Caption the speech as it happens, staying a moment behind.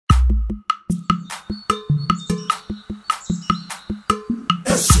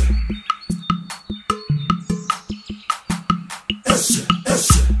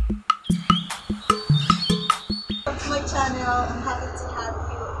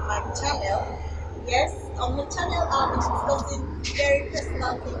Yes, on my channel I'll be discussing very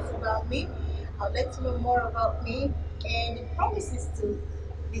personal things about me. I'd like to know more about me, and the promise is to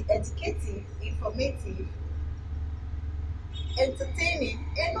be educative, informative, entertaining,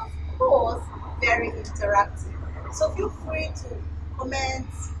 and of course, very interactive. So feel free to comment,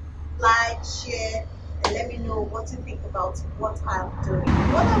 like, share, and let me know what you think about what I'm doing.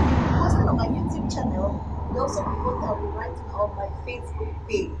 What I'll be posting on my YouTube channel will also be what I'll be writing on my Facebook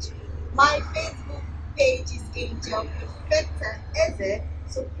page. My Facebook page is Angel Perfecta Eze,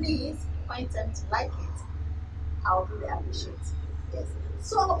 so please find time to like it. I'll really appreciate it. Yes.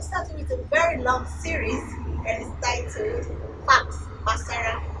 So I'll be starting with a very long series, and it's titled Facts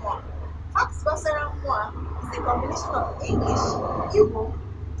Basara Moi. Facts Basara Moi is a combination of English, Igbo,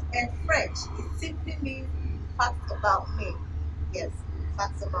 and French. It simply means facts about me. Yes,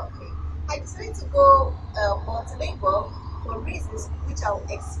 facts about me. I decided to go multilingual for reasons which I'll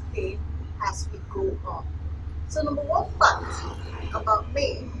explain as we go on. So number one fact about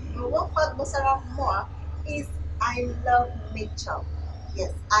me, number one fact Basara Moi is I love nature.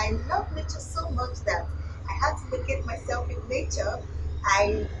 Yes, I love nature so much that I had to locate myself in nature.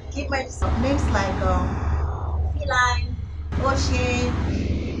 I give myself names like feline, ocean,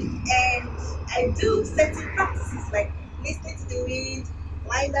 and I do certain practices like listening to the wind,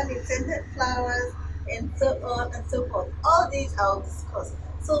 lying down in scented flowers, and so on and so forth. All these I'll discuss.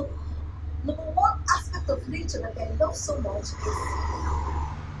 So number one aspect of nature that I love so much is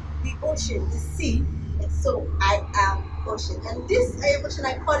the ocean, the sea, and so I am ocean. And this I am ocean,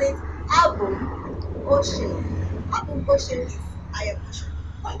 I call it album ocean. Album ocean is I am ocean.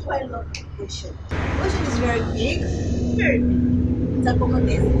 Why do I love the ocean? Ocean is very big, very big. It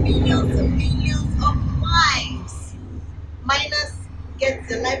accommodates millions and millions of lives. Miners get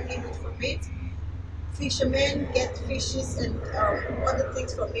their livelihood from it. Fishermen get fishes and other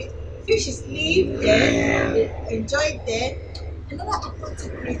things from it. Fishes live there, they enjoy it there, and other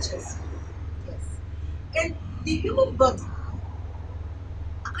aquatic creatures. Yes. And the human body,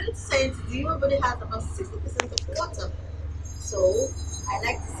 according to science, the human body has about 60% of water. So I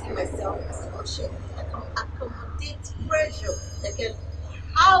like to see myself as an ocean that can accommodate pressure, that can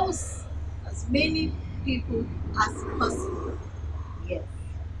house as many people as possible. Yes.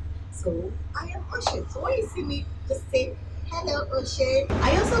 So I am ocean. So when you see me, just say hello ocean.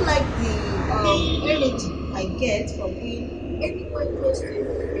 I also like the energy I get from being anywhere close to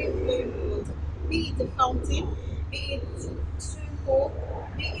a free flowing water. Be it a fountain, be it swimming pool,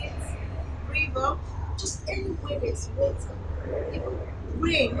 be it river, just anywhere there's water. Even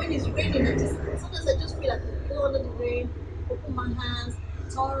rain, when it's raining, sometimes I just feel like I go under the rain, open my hands,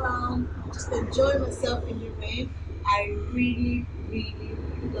 turn around, just enjoy myself in the rain. I really, really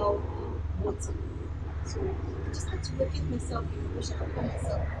love water. So I just had to locate myself in the ocean and call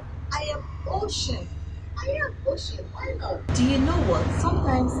myself, I am ocean. I am ocean. Why not? Do you know what?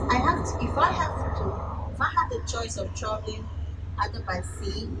 Sometimes I have to, if I had the choice of traveling either by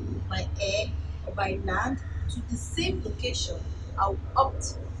sea, by air, or by land to the same location, I'll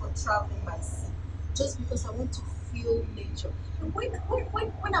opt for traveling by sea. Just because I want to feel nature. And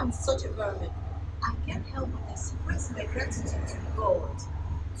when I'm in such environment, I can't help but express my gratitude to God.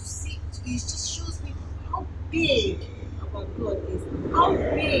 To see, it just shows me how big our God is, how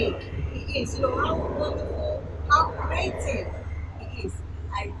big He is, how wonderful, how creative He is.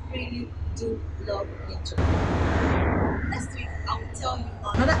 I really do love nature. Next week, I will tell you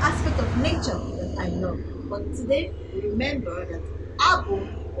another aspect of nature that I love. But today, remember that Abu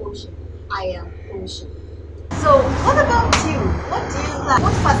Ocean, I am ocean. So, what about you? What do you like?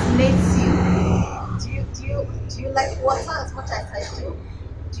 What fascinates you? Do you like water as much as I do?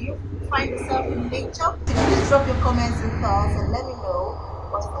 Do you find yourself in nature? Please drop your comments and thoughts and let me know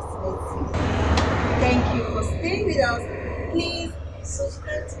what fascinates you. Thank you for staying with us. Please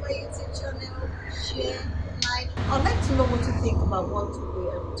subscribe to my YouTube channel, share, like. I'd like to know what you think about what we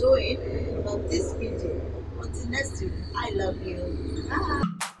are doing about this video. Until next week, I love you.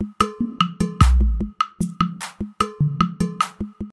 Bye.